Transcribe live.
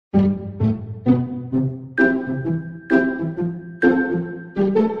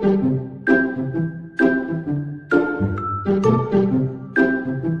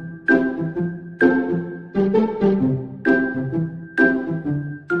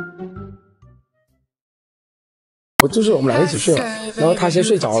就是我们俩一起睡嘛，然后他先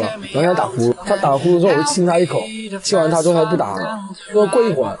睡着了，然后他打呼噜，他打呼噜之后我就亲他一口，亲完他之后他不打了，然后过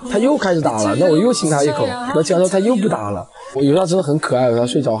一会儿他又开始打了，那我又亲他一口，然后亲完之后他又不打了。我有时候真的很可爱，有时候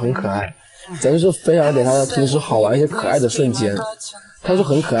睡着很可爱，真的是分享给他平时好玩一些可爱的瞬间。他说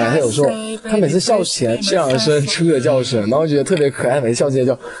很可爱，他有时候他每次笑前这样声出的叫声，然后我觉得特别可爱，每次笑前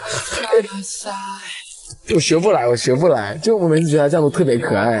叫。我学不来，就我每次觉得他这样都特别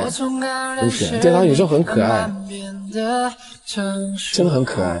可爱，真是，对他有时候很可爱，真的很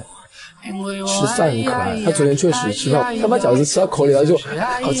可爱。吃饭很可爱，他昨天确实吃到，他把饺子吃到口里，他就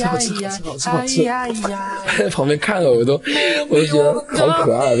好吃，在旁边看了我都觉得好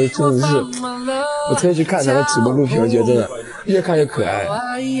可爱，真的是，我特意去看他的直播录屏，我觉得真的越看越可爱。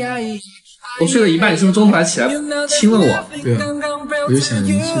我睡了一半，你是不是中途还起来亲了我？对啊，我就想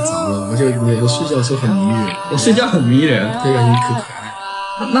你睡着了，我睡觉的时候很迷人，我睡觉很迷人，对啊，你可可爱。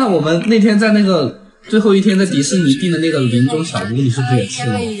那我们那天在那个最后一天在迪士尼订的那个林中小屋，你是不是也去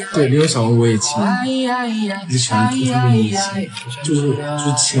了？对，林中小屋我也亲了，你喜欢偷偷给你亲，就是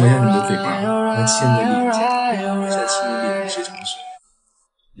亲了一下你的嘴巴，然后亲你的脸颊，再亲你的脸，睡着的时候。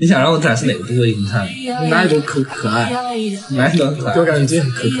你想让我展示哪个部位给你看？哪里都可爱，哪里都很可爱。我感觉你真的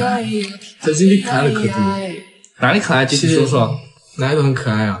很可爱，在这里可爱的可多。哪里可爱？具体说说。哪里都很可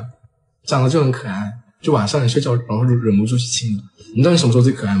爱啊，长得就很可爱。就晚上你睡觉，然后忍不住去亲你。你知道你什么时候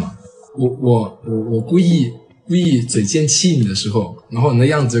最可爱吗？我故意嘴贱气你的时候，然后你的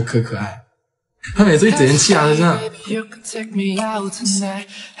样子就可爱。他每次一嘴贱气啊，就这样。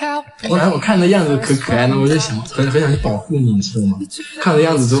我看你的样子可爱，然后我就想很想去保护你，你知道吗？看了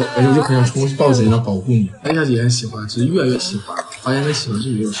样子之后，我就很想冲过去抱着你，然后保护你。哎，小姐也很喜欢，只是越来越喜欢，发现那喜欢是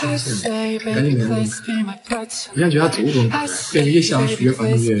没有上限的，赶紧给他。我现在觉得他走路都很可爱，跟你越相处越发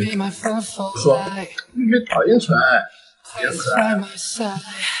现越说越讨厌可爱，也可爱。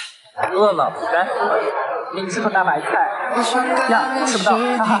饿了，来，给你吃口大白菜。呀，吃不到，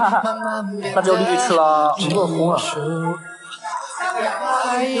哈哈哈哈。那就必须吃了，饿疯了。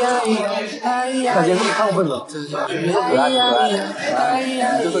那今天给你看过分了，你说可爱，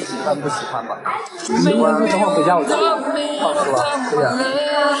你就是喜欢不喜欢吧？喜欢，等会回家我就放肆了。对呀。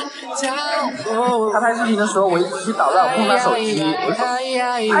他拍视频的时候，我一直去捣乱，我碰他手机，我说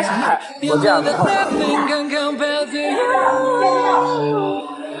拍什么拍？我这样子碰他。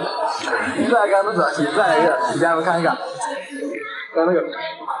再来刚刚那个，再来一个，你家人看一看。刚那个，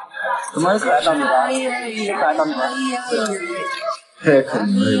怎么可爱到你了？可爱到你了？太可爱了！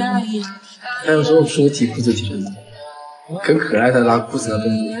他有时候说提裤子提的，很可爱的拉裤子的动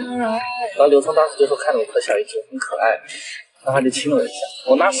作。然后刘聪当时就说看着我可小一只，很可爱，然后他就亲了我一下。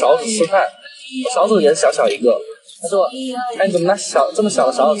我拿勺子吃饭，我勺子也小小一个。他说：“哎，你怎么拿这么小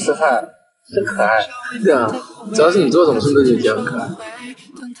的勺子吃饭？真可爱。”对啊，只要是你做什么事都觉得很可爱。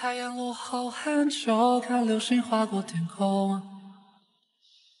等太阳落后很久，看流星划过天空，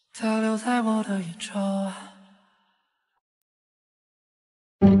它留在我的眼中。